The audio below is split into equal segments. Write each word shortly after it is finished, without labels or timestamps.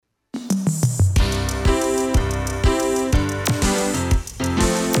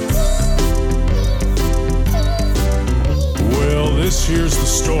Yes, here's the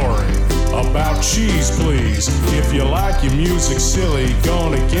story about Cheese Please. If you like your music silly,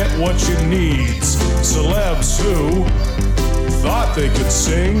 gonna get what you need. Celebs who thought they could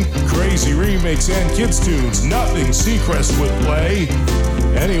sing crazy remakes and kids' tunes. Nothing Seacrest would play.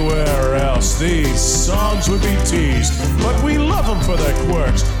 Anywhere else, these songs would be teased. But we love them for their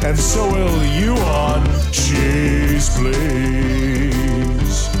quirks, and so will you on Cheese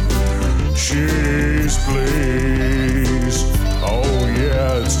Please. Cheese Please. Oh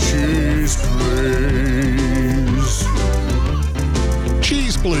yeah, it's Cheese Please.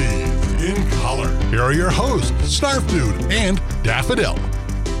 Cheese Please. In color. Here are your hosts, Snarf Dude and Daffodil.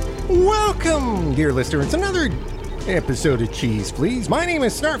 Welcome, dear listeners, to another episode of Cheese Please. My name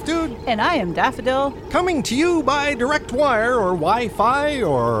is Snarf Dude. And I am Daffodil. Coming to you by direct wire or Wi-Fi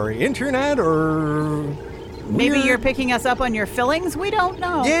or internet or... Maybe you're picking us up on your fillings? We don't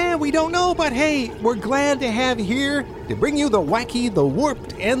know. Yeah, we don't know, but hey, we're glad to have you here to bring you the wacky, the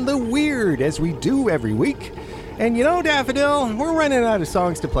warped, and the weird as we do every week. And you know, Daffodil, we're running out of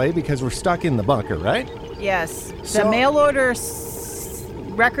songs to play because we're stuck in the bunker, right? Yes. The mail order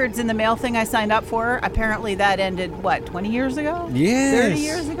records in the mail thing I signed up for, apparently that ended, 20 years ago? Yes. 30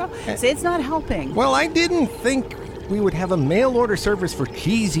 years ago? So it's not helping. Well, I didn't think we would have a mail order service for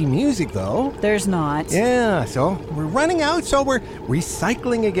cheesy music, though. There's not. Yeah, so we're running out, so we're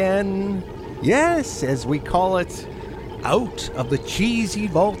recycling again. Yes, as we call it, Out of the Cheesy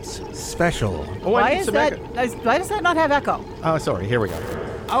Vaults Special. Oh, why does that not have echo? Oh, sorry, here we go.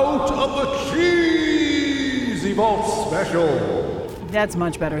 Out of the Cheesy Vaults Special. That's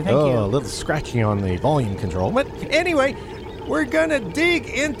much better, thank you. A little scratchy on the volume control. But anyway, we're gonna dig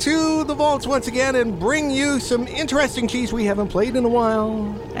into the vaults once again and bring you some interesting cheese we haven't played in a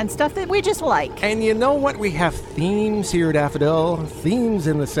while. And stuff that we just like. And you know what? We have themes here, Daffodil. Themes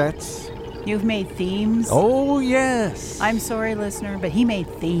in the sets. You've made themes? Oh, yes. I'm sorry, listener, but he made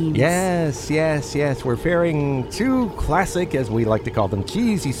themes. Yes. We're pairing two classic, as we like to call them,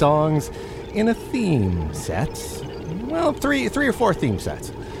 cheesy songs in a theme set. Well, three or four theme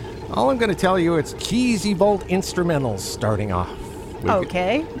sets. All I'm going to tell you, it's Cheesy Vault instrumentals starting off.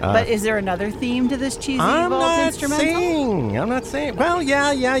 Okay, but is there another theme to this Cheesy Vault instrumental? I'm not saying. Well,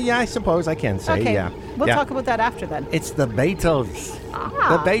 yeah, I suppose I can say, okay. yeah. We'll talk about that after then. It's the Beatles.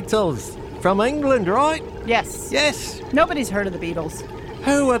 Ah. The Beatles. From England, right? Yes. Yes. Nobody's heard of the Beatles.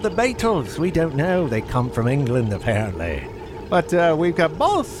 Who are the Beatles? We don't know. They come from England, apparently. But we've got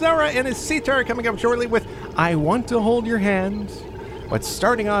Paul Sarah and his sitar coming up shortly with I Want to Hold Your Hand. But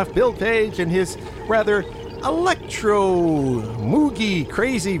starting off, Bill Page and his rather electro-moogie,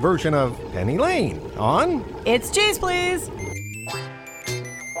 crazy version of Penny Lane on... It's Cheese Please!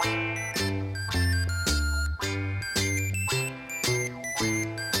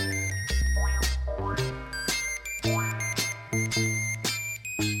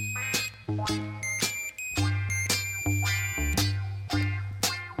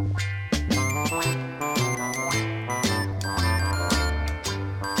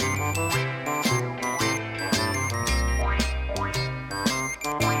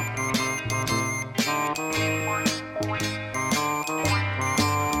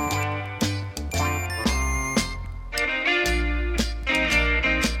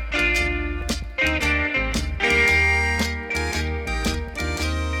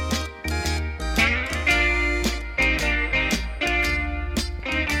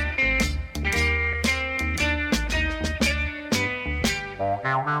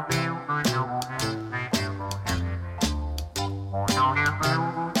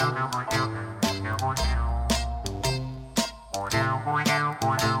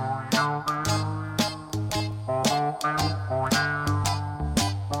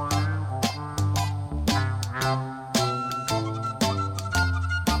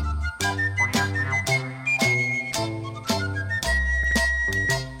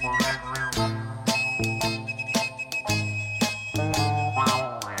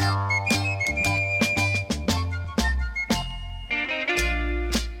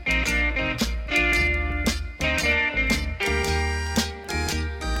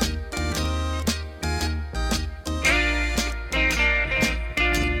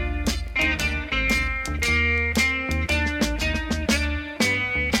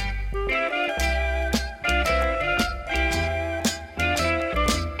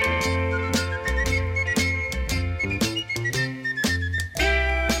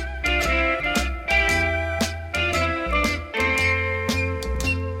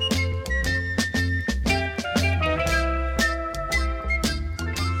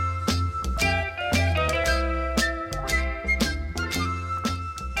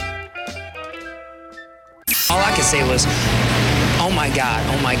 All I could say was, oh my God.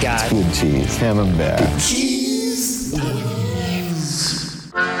 Oh my God. Good cheese. Camembert.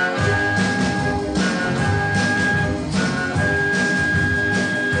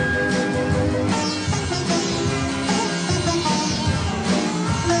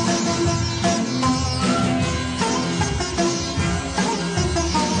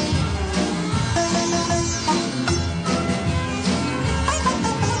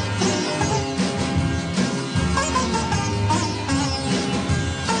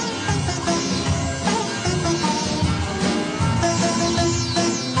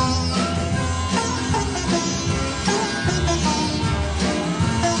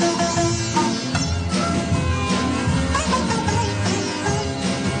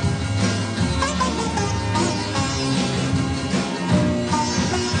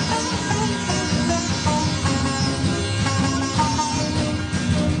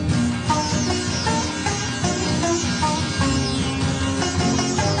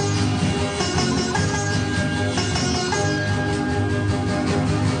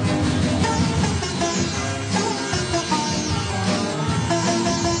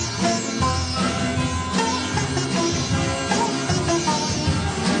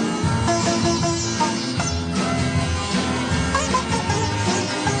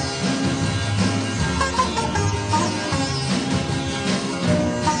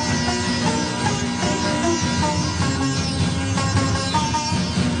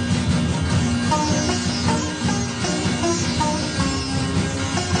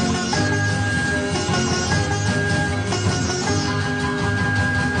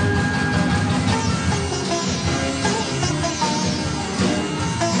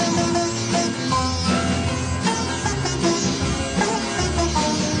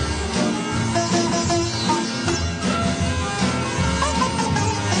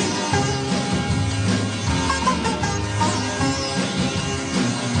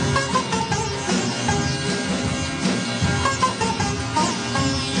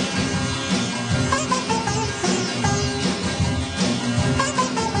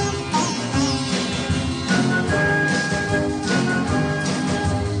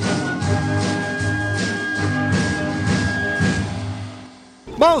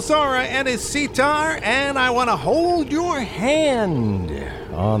 Balsara and his sitar, and I want to hold your hand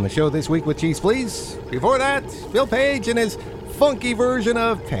on the show this week with Cheese Please. Before that, Bill Page and his funky version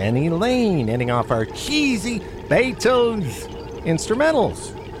of Penny Lane, ending off our cheesy Beethoven's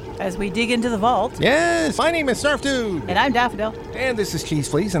instrumentals. As we dig into the vault. Yes, my name is Surf Dude. And I'm Daffodil. And this is Cheese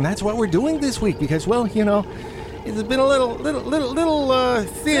Please, and that's what we're doing this week because, well, you know, it's been a little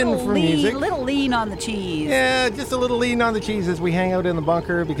thin for music. Little lean on the cheese. Yeah, just a little lean on the cheese as we hang out in the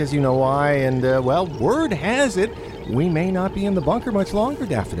bunker because you know why. And, well, word has it, we may not be in the bunker much longer,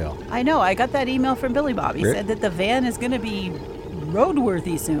 Daffodil. I know. I got that email from Billy Bob. He said that the van is going to be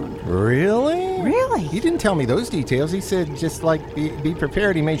roadworthy soon. Really? Really? He didn't tell me those details. He said just like be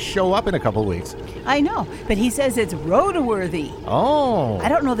prepared. He may show up in a couple weeks. I know, but he says it's roadworthy. Oh. I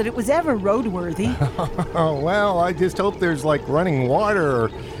don't know that it was ever roadworthy. Oh, well, I just hope there's like running water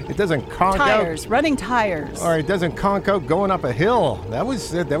or it doesn't conk tires, out. running tires. Or it doesn't conk out going up a hill. That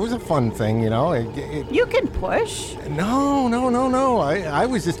was a fun thing, you know. You can push. No. I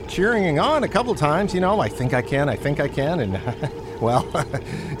was just cheering on a couple times, you know. I think I can, and well,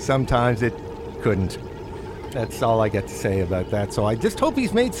 sometimes it couldn't. That's all I get to say about that. So I just hope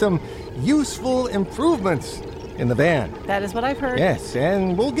he's made some useful improvements in the van. That is what I've heard. Yes,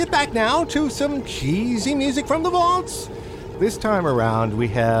 and we'll get back now to some cheesy music from the vaults. This time around, we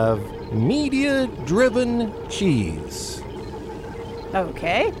have media-driven cheese.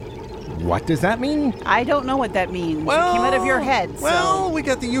 Okay. What does that mean? I don't know what that means. Well, it came out of your head. Well, we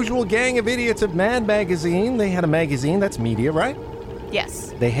got the usual gang of idiots at Mad Magazine. They had a magazine, that's media, right?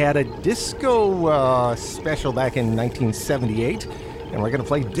 Yes. They had a disco special back in 1978, and we're going to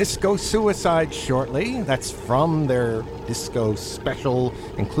play Disco Suicide shortly. That's from their disco special,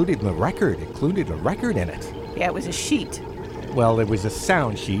 included a record in it. Yeah, it was a sheet. Well, it was a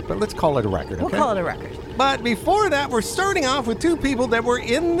sound sheet, but let's call it a record, okay? We'll call it a record. But before that, we're starting off with two people that were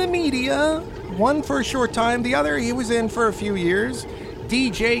in the media. One for a short time, the other he was in for a few years.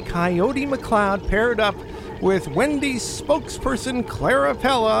 DJ Coyote McLeod paired up with Wendy's spokesperson Clara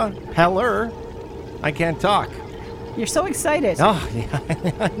Peller. I can't talk. You're so excited. Oh, yeah,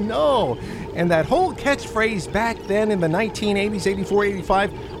 I know. And that whole catchphrase back then in the 1980s, 84,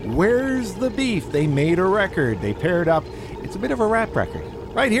 85, where's the beef? They made a record. They paired up. It's a bit of a rap record.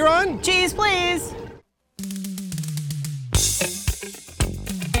 Right here on Cheese Please.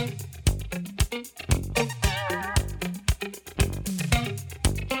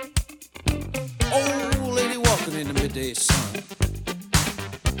 Old lady walking in the midday sun.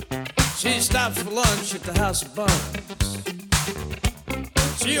 stops for lunch at the House of Buns.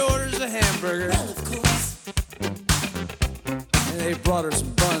 She orders a hamburger. Well, of course. And they brought her some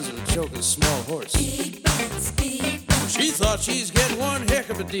buns and a choke of a small horse. Big buns, big buns. She thought she's getting one heck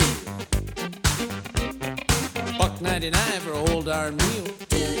of a deal. $1.99 for a whole darn meal.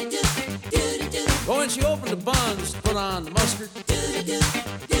 Do-do-do, do-do-do, But when she opened the buns, put on the mustard, do-do-do,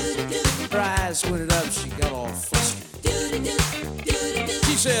 do-do-do, her eyes squinted up, she got all flustered. do-do-do, do-do-do.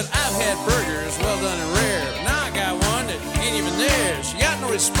 She said, I've had burgers, well done and rare. Now I got one that ain't even there. She got no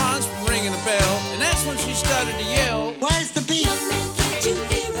response from ringing the bell, and that's when she started to yell. Where's the beef? Young man, can't you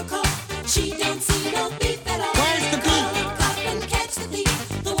hear her call? She don't see no beef at all. Where's the beef? Call and cop and catch the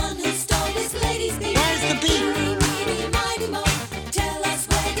thief, the one who stole this lady's beef. Where's the beef? Eeny, meeny, miny, mo. Tell us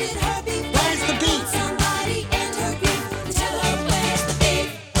where did her beef go? Where's the beef? Somebody end her grief and tell her where's the beef.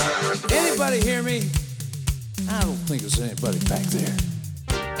 Anybody hear me? I don't think there's anybody back there.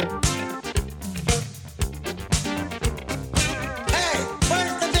 Hey,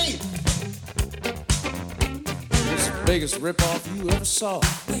 where's the beef? It's the biggest ripoff you ever saw.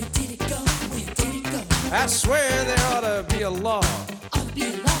 Where did it go? Where did it go? I swear there ought to be a law. Ought to be a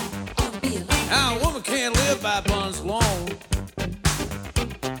law, ought to be a law. Now a woman can't live by buns alone.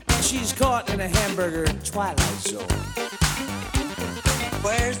 She's caught in a hamburger twilight zone.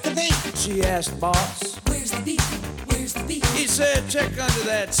 Where's the beef? She asked boss. Where's the beef? Where's the beef? He said, check under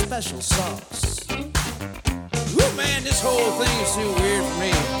that special sauce. Ooh, man, this whole thing is too weird for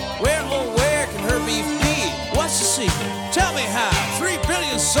me. Where, oh, where can her beef be? What's the secret? Tell me how. 3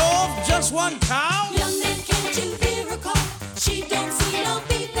 billion sold for just one cow? Young man, can't you hear her call? She don't see no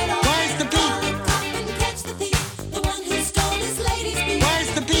beef at all. Where's the beef? Call and cop and catch the thief, the one who stole this lady's beef.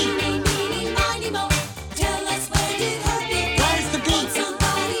 Where's the beef? Eeny, meeny, miny, mo. Tell us where did her beef go? Where's the beef?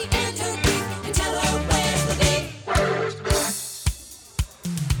 Somebody end her grief and tell her where's the beef.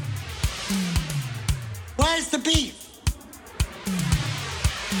 Where's the beef?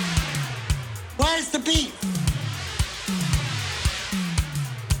 Where's the beef?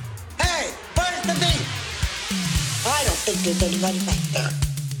 Hey, where's the beef? I don't think there's anybody back there.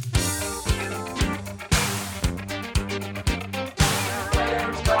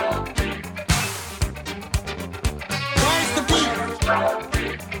 Where's the beef?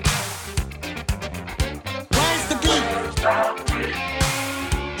 Where's the beef?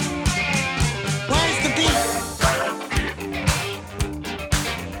 Where's the beef?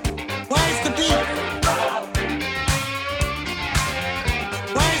 Where's the beef?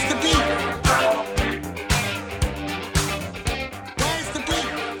 Where's the beef? Where's the beef?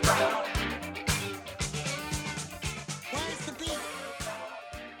 Where's the beef?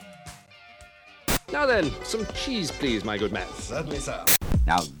 Now then, some cheese, please, my good man. Certainly, sir.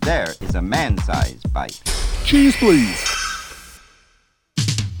 Now there is a man-sized bite. Cheese, please.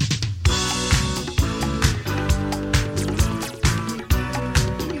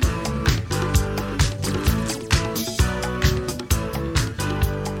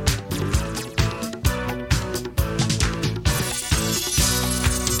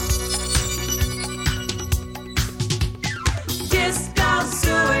 Disco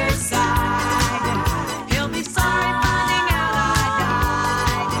suicide. He'll be sorry finding out I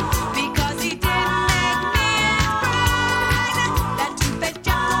died because he didn't make me his bride.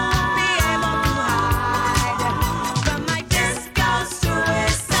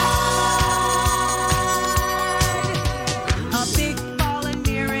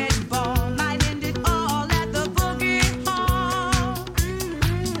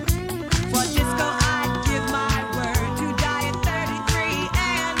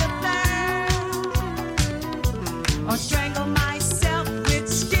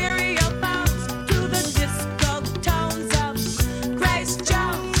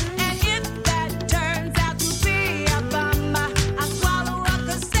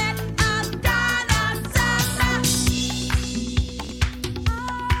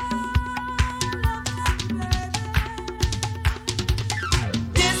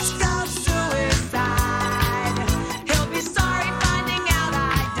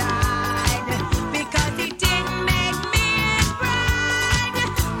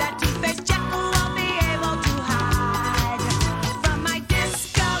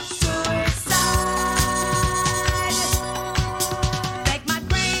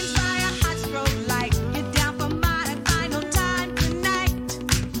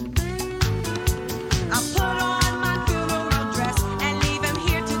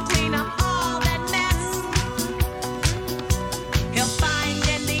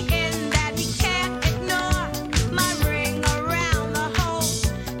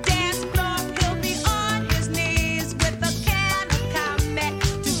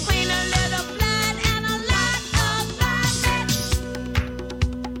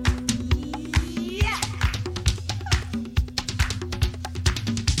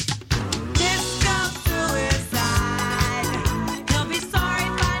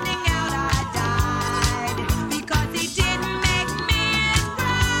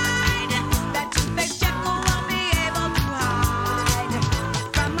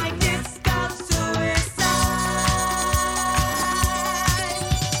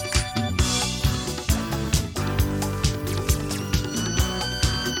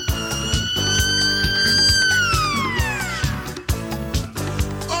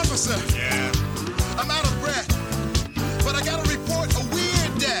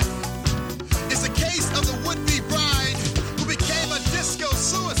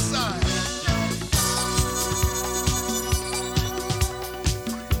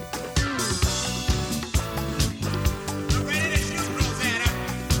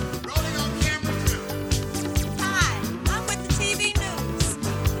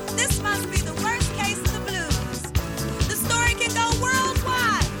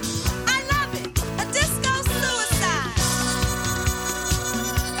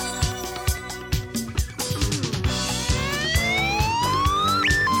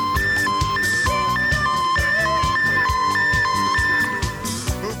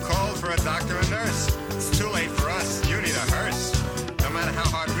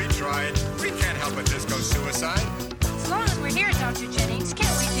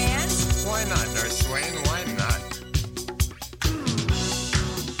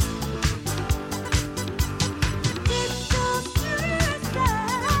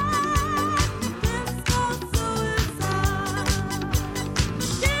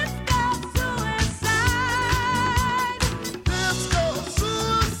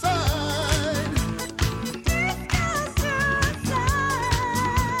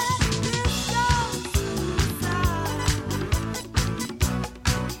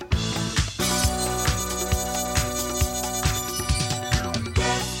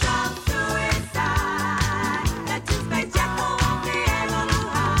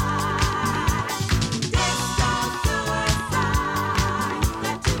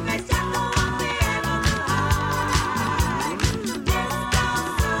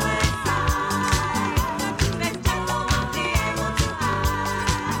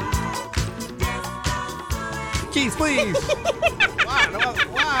 please. What?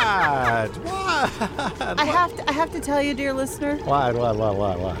 I have to tell you, dear listener. What?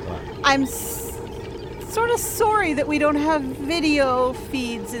 I'm sort of sorry that we don't have video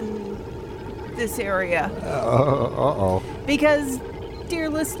feeds in this area. Uh-oh. Because, dear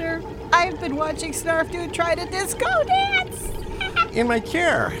listener, I've been watching Snarf Dude try to disco dance. In my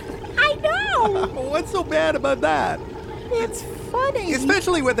chair. I know. What's so bad about that? It's funny.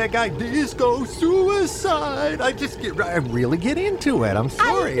 Especially with that guy, Disco Suicide. I really get into it. I'm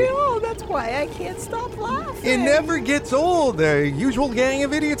sorry. I know. That's why I can't stop laughing. It never gets old. The usual gang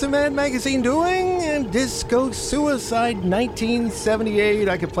of idiots in Mad Magazine doing, and Disco Suicide 1978.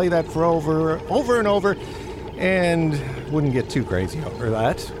 I could play that for over and over, and wouldn't get too crazy over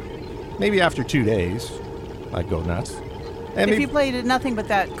that. Maybe after 2 days, I'd go nuts. And if you played it nothing but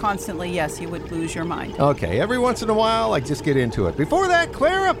that constantly, yes, you would lose your mind. Okay, every once in a while, I just get into it. Before that,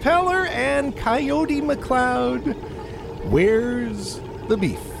 Clara Peller and Coyote McLeod. Where's the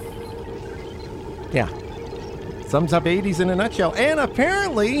beef? Yeah. Sums up 80s in a nutshell. And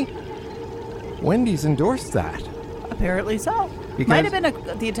apparently, Wendy's endorsed that. Apparently so. Because might have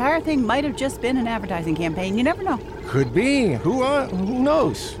been the entire thing might have just been an advertising campaign. You never know. Could be. Who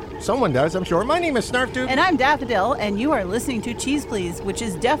knows? Someone does, I'm sure. My name is Snarf Dude. And I'm Daffodil, and you are listening to Cheese Please, which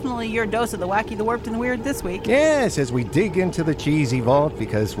is definitely your dose of the wacky, the warped, and the weird this week. Yes, as we dig into the cheesy vault,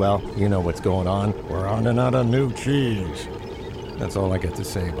 because, well, you know what's going on. We're on and on a new cheese. That's all I got to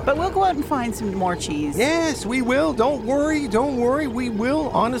say about But that. we'll go out and find some more cheese. Yes, we will. Don't worry. We will,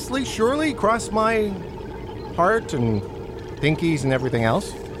 honestly, surely, cross my heart and pinkies and everything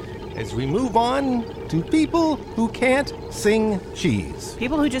else, as we move on to people who can't sing cheese.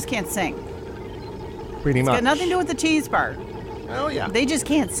 People who just can't sing. Pretty much. It's got nothing to do with the cheese part. Oh, yeah. They just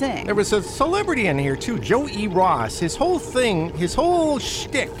can't sing. There was a celebrity in here, too, Joe E. Ross. His whole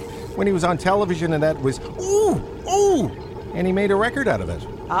shtick when he was on television, and that was, ooh, and he made a record out of it.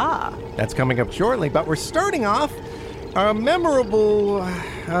 Ah. That's coming up shortly, but we're starting off a memorable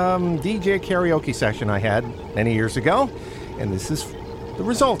DJ karaoke session I had many years ago, and this is the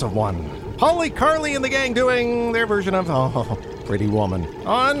result of one. Holly, Carly, and the gang doing their version of Pretty Woman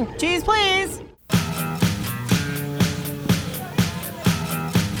on Cheese Please.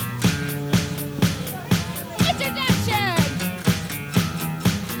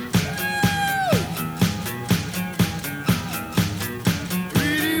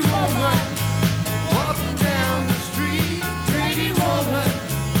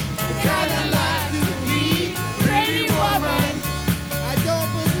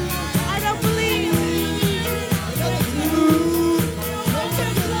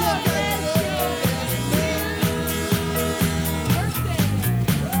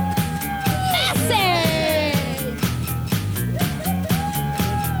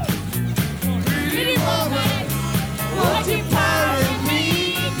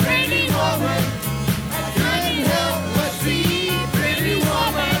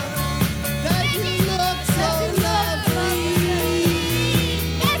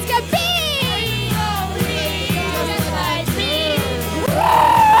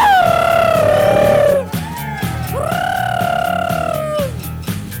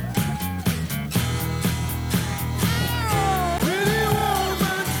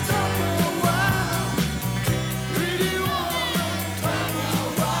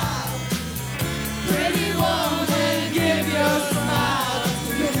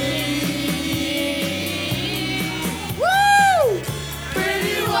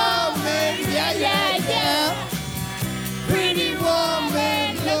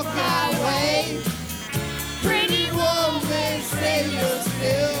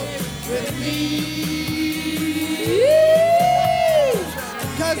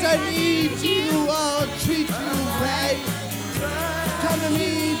 I need you, I'll treat you right. Come to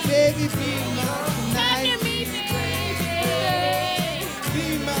me, baby, be mine tonight. Come to me, baby. Be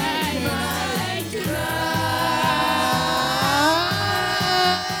mine tonight.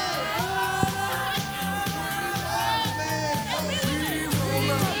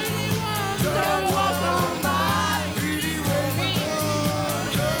 Don't walk on by.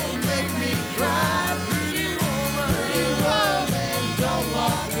 Don't make me cry. Pretty woman, don't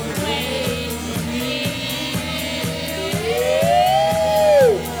walk away from me.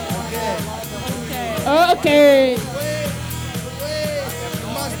 Okay.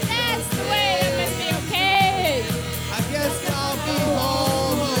 That's the way it must be okay. I guess I'll be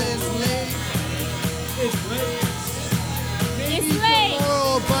homeless late. It's late. It's late.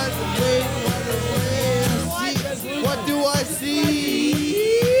 Oh, but wait, what do I see?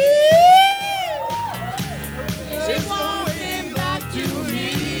 She's walking back to me.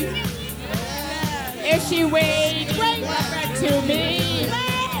 Is she waiting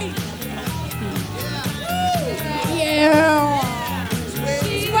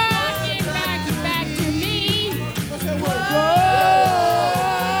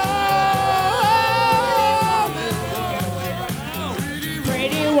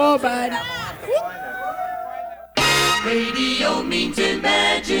woman. Radio means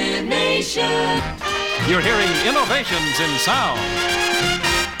imagination. You're hearing innovations in sound.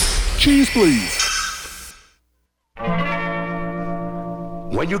 Cheese, please.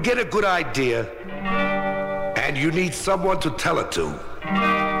 When you get a good idea and you need someone to tell it to,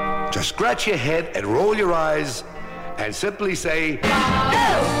 just scratch your head and roll your eyes and simply say,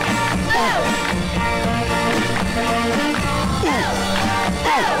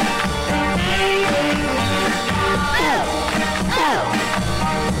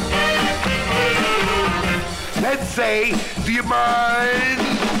 Let's say, do you mind?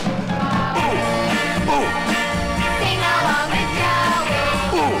 Ooh, ooh. Sing along with Joey.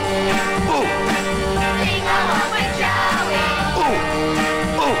 Ooh, ooh. Sing along with Joey. Ooh,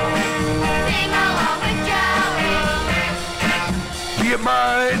 ooh. Sing along with Joey. Do you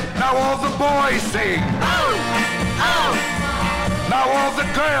mind? Now all the boys sing. Oh, oh, Now all the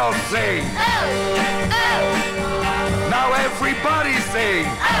girls sing. oh, oh, Now everybody sing.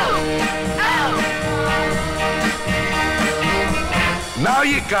 oh, oh. Now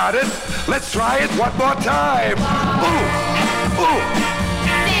you got it. Let's try it one more time. Ooh, ooh,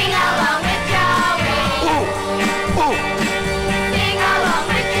 Sing along with Joey. ooh, ooh, Sing along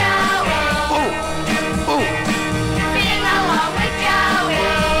with Joey. ooh, ooh. Sing along with Joey.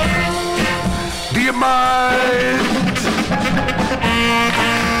 Do you mind?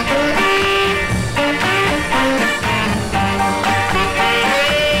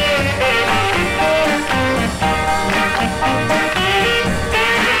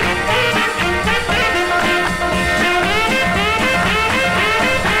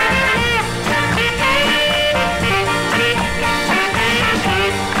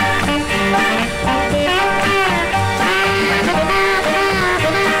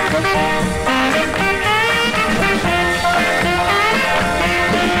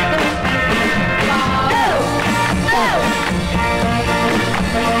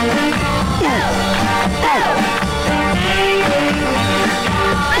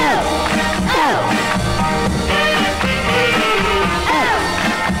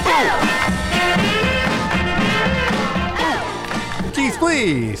 Cheese,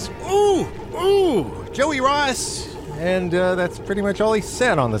 please. Ooh, ooh. Joey Ross. And that's pretty much all he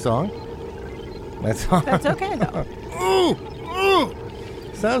said on the song. That's all. That's okay, though. Ooh, ooh.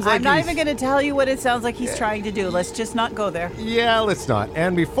 Sounds like I'm not he's- even going to tell you what it sounds like he's trying to do. Let's just not go there. Yeah, let's not.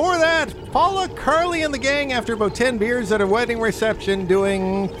 And before that, Paula, Carly, and the gang, after about 10 beers at a wedding reception,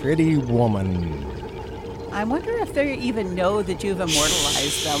 doing Pretty Woman. I wonder if they even know that you've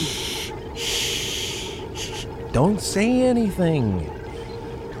immortalized them. Don't say anything.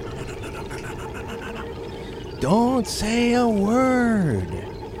 Don't say a word.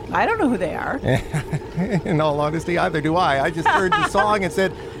 I don't know who they are. In all honesty, either do I. I just heard the song and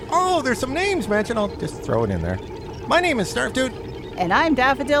said, oh, there's some names mentioned. I'll just throw it in there. My name is Snarf Dude. And I'm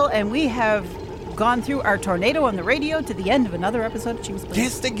Daffodil, and we have gone through our tornado on the radio to the end of another episode of Cheese Please.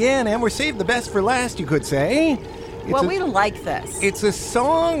 Just again, and we're saved the best for last, you could say. We like this. It's a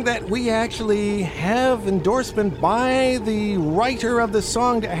song that we actually have endorsement by the writer of the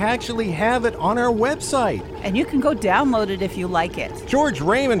song to actually have it on our website. And you can go download it if you like it. George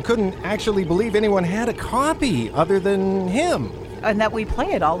Raymond couldn't actually believe anyone had a copy other than him. And that we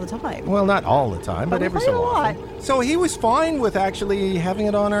play it all the time. Well, not all the time, but we every play it so a lot. often. So he was fine with actually having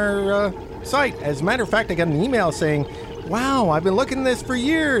it on our site. As a matter of fact, I got an email saying, wow, I've been looking at this for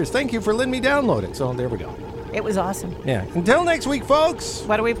years. Thank you for letting me download it. So there we go. It was awesome. Yeah. Until next week, folks.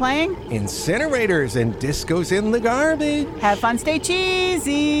 What are we playing? Incinerators and Discos in the Garbage. Have fun, stay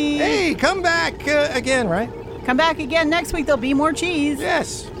cheesy. Hey, come back again, right? Come back again next week. There'll be more cheese.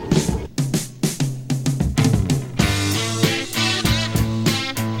 Yes.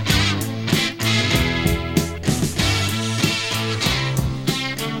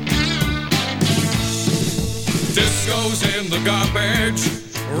 Disco's in the garbage,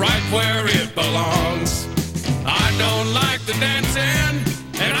 right where it belongs. I don't like the dancing,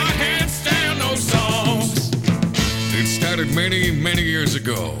 and I can't stand those songs. It started many, many years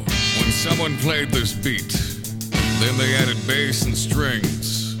ago when someone played this beat. Then they added bass and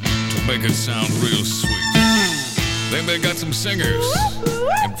strings to make it sound real sweet. Then they got some singers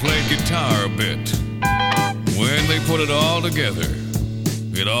and played guitar a bit. When they put it all together,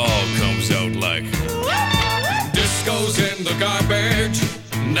 it all comes out like Disco's in the garbage,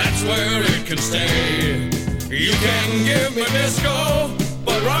 that's where it can stay. You can give me disco,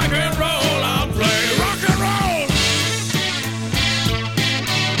 but rock and roll I'll play. Rock and roll!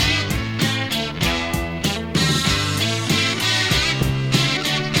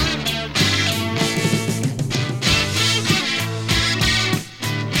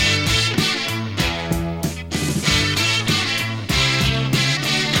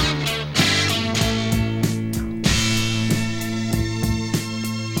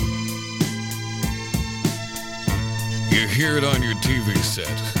 it on your TV set,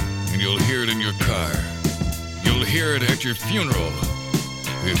 and you'll hear it in your car. You'll hear it at your funeral,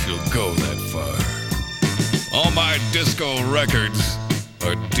 if you'll go that far. All my disco records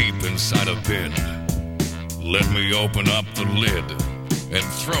are deep inside a bin. Let me open up the lid and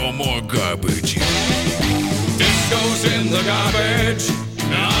throw more garbage in. Disco's in the garbage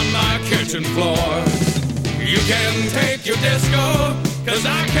on my kitchen floor. You can take your disco, 'cause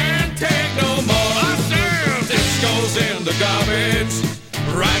I can't take no more. I said disco's in the garbage,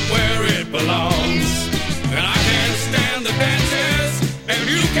 right where it belongs. And I can't stand the dances, and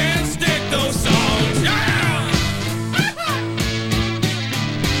you can't stick those songs. Yeah!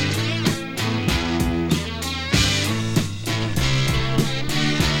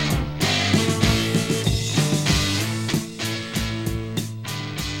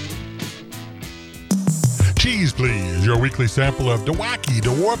 Cheese Please, your weekly sample of DeWacky,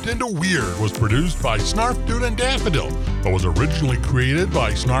 DeWarped, and DeWeird was produced by Snarf Dude and Daffodil, but was originally created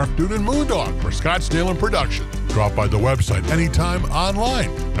by Snarf Dude and Moondog for Scottsdale and Production. Drop by the website anytime online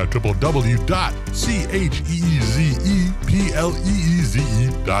at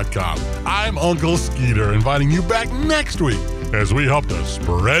www.cheezepleeze.com. I'm Uncle Skeeter, inviting you back next week as we help to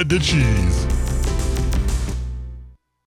spread the cheese.